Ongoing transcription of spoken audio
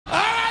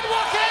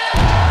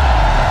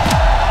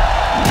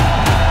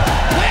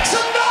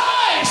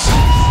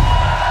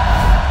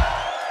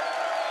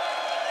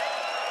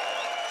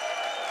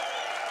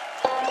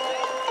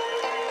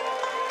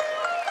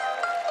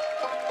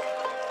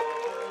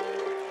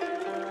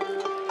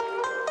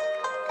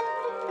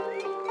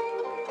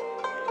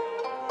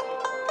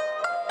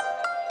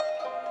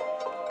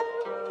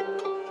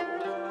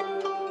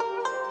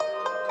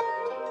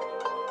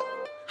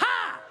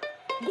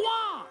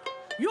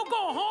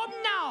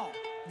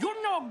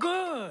so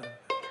good.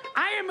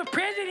 I am the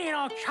president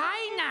of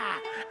China,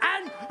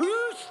 and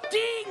you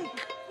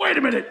stink. Wait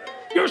a minute.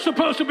 You're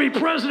supposed to be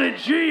President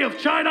Xi of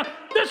China?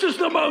 This is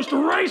the most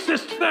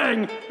racist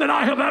thing that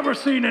I have ever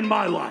seen in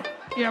my life.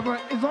 Yeah,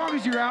 but as long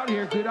as you're out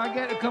here, could I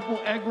get a couple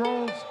egg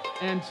rolls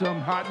and some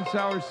hot and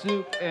sour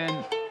soup and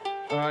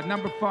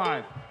number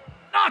 5?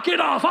 Knock it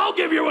off. I'll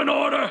give you an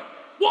order.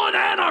 1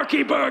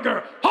 anarchy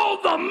burger.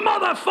 Hold the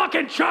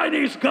motherfucking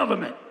Chinese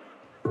government.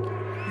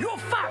 You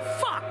fat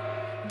fuck.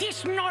 This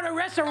is not a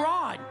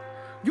restaurant.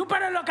 You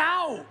better look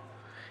out.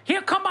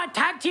 Here come my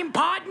tag team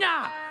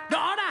partner, the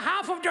other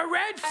half of the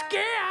Red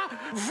Scare,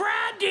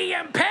 Vladimir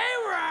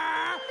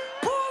Emperor,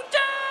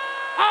 Putin!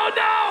 Oh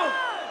no!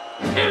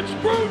 It's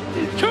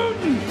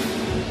Putin!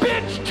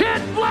 Bitch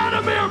tit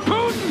Vladimir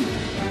Putin!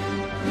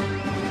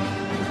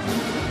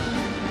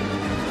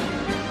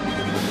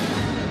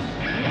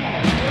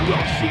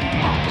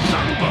 Hiroshima,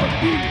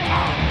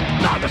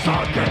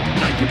 Nagasaki,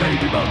 90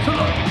 baby months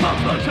alone,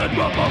 mufflers and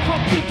rubber from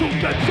Putin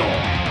and Shaw.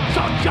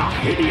 Such a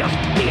hideous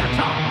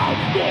theater of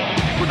war.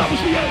 But that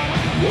was the end.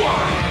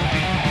 War!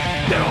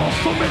 There are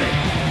so many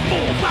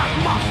more that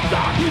must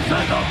die. He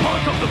said a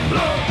part of the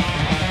blood.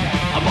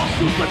 I must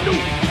use the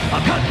nuke. I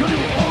can't kill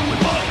you all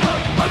with my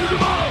hand. I do the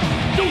mind.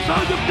 No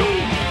signs of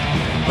doom.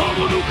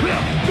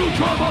 Thermonuclear,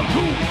 neutron on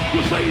 2.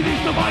 You say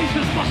these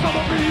devices must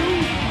never be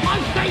used. I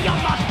say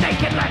you're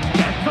mistaken. Let's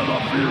get to the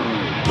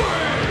fuse.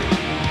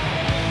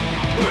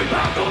 Bring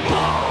back the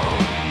ball.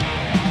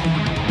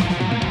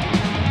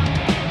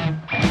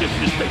 This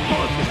is state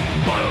policy,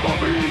 fire on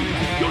me.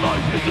 Your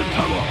life is in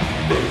terror.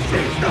 This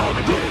is not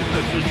good.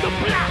 This is the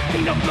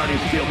blasting of bloody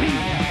steel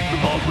beams. The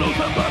ball blows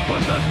and bad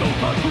boys has no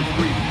time to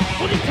scream.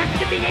 When you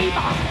tested the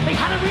Ava, they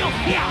had a real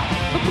fear.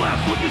 The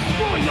blast would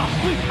destroy your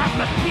sleep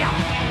atmosphere.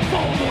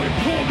 Far more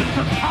important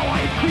as power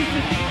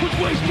increases, was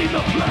wasting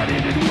the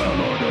planet in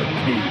well-ordered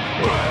peace.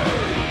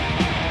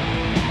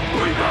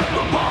 Bring back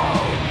the ball.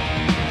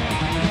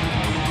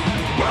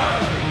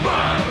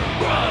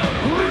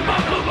 Bring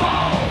back the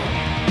ball.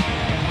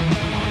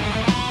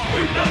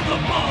 Bring back the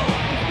ball!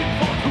 It's been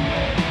far too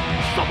long.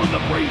 Summon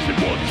the brazen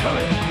war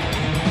chariot.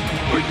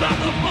 Bring back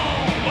the ball!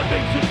 What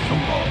makes it so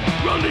long?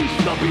 Release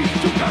the beast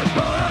to get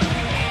burn!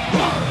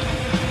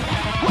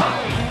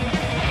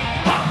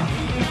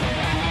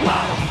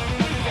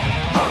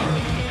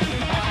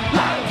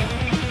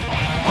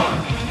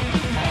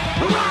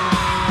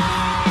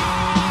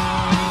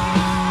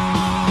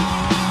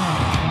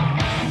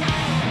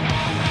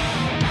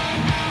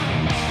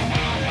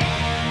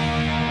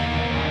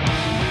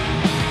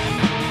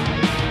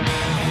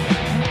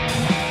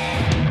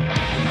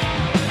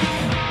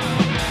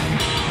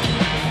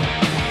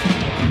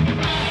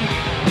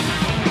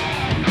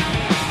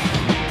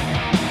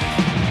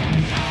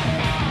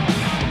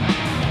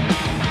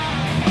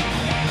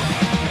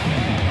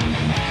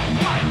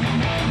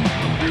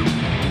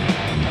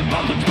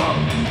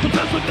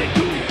 That's what they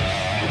do.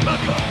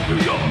 Mecca, New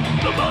York,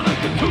 the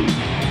Vatican too.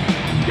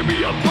 Give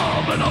me a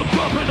bomb and I'll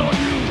drop it on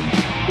you.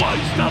 Why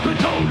stop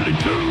it only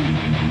 2?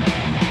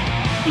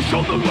 To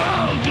show the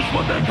world just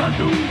what they can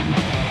do.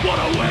 What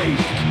a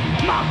waste,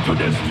 not to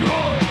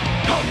destroy.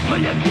 Come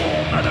play at war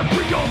and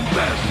bring your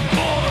best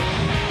toy.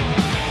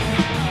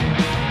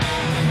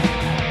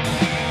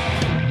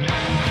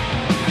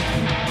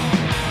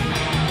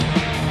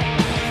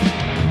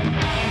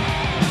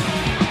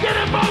 Get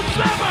him both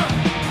sever!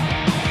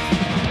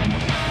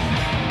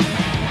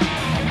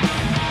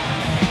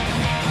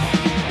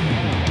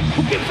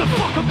 Who gives a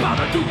fuck about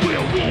a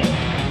nuclear war?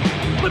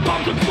 When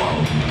bombs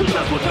explode, cause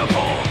that's what they're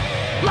for.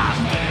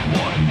 Last minute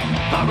warning,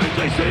 sirens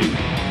they sing.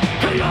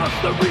 Chaos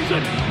the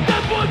reason,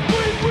 that one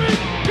green ring.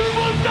 You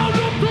will down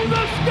up to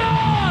the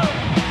sky.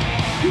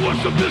 You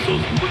worship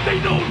missiles, but they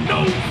know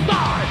no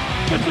side.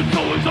 Guess it's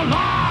always a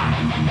lie.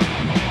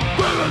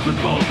 Whereas in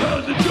both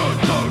hands it's your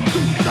turn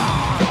to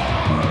die.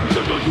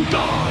 Should you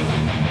die?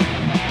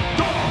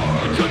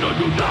 Should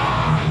you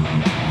die?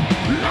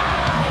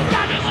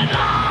 Not even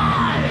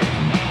lie!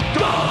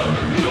 Die!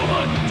 You'll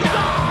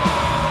die!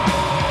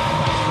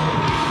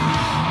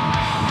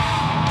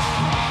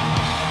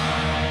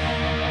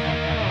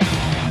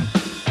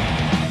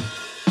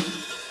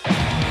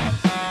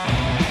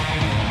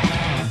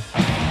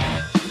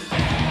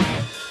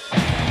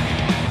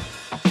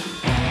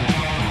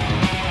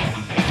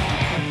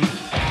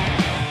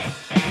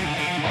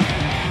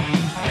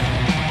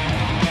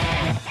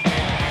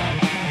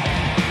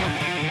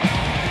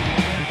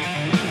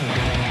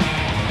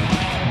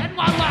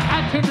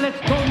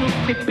 Let's go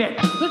nuke bit.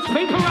 Let's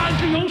vaporize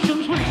the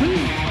oceans with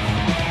food.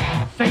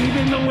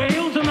 Saving the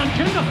whales and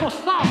agenda for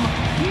some.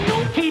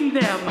 Nuking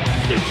them.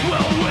 It's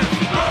well with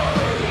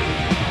birds.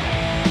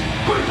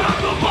 Bring back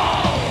the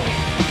ball.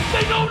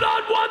 They know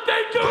not what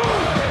they do.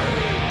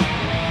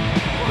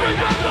 Bring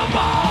back the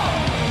ball.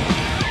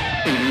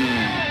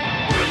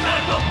 Bring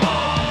back the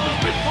ball.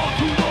 It's been far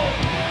too long.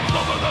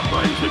 Some of the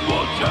brazen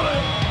war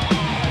chariot.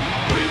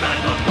 Bring back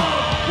the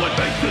ball. What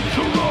makes it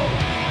so wrong?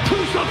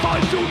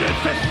 Crucified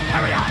units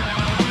hysteria!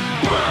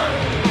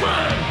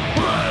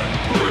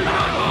 Bring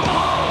back the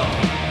ball!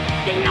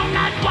 They know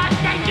not what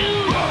they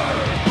do!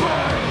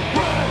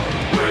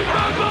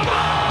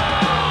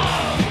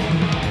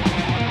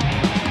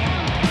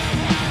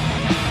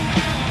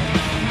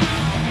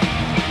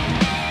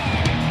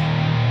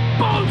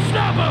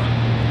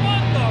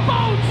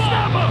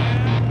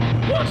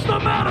 What's the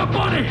matter,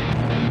 buddy?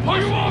 Are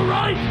you all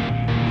right?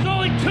 There's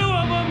only 2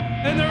 of them,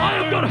 and they're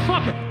I am gonna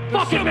fuck it,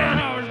 man.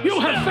 superpowers. You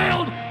have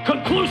failed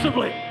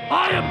conclusively.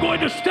 I am going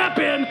to step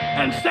in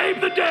and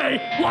save the day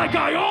like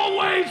I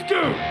always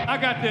do. I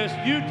got this.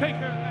 You take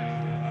care of that.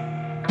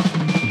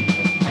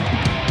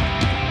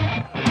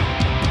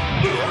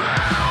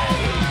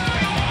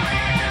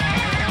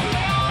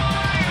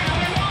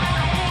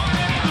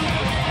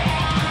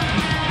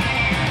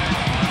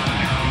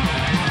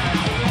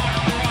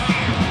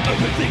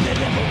 Everything that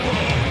ever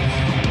was,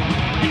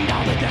 and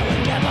now that there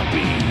will never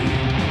be.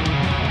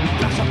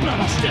 There's a blood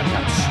of stiff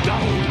and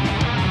stone.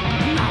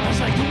 Now it's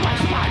like to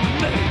waste my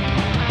name.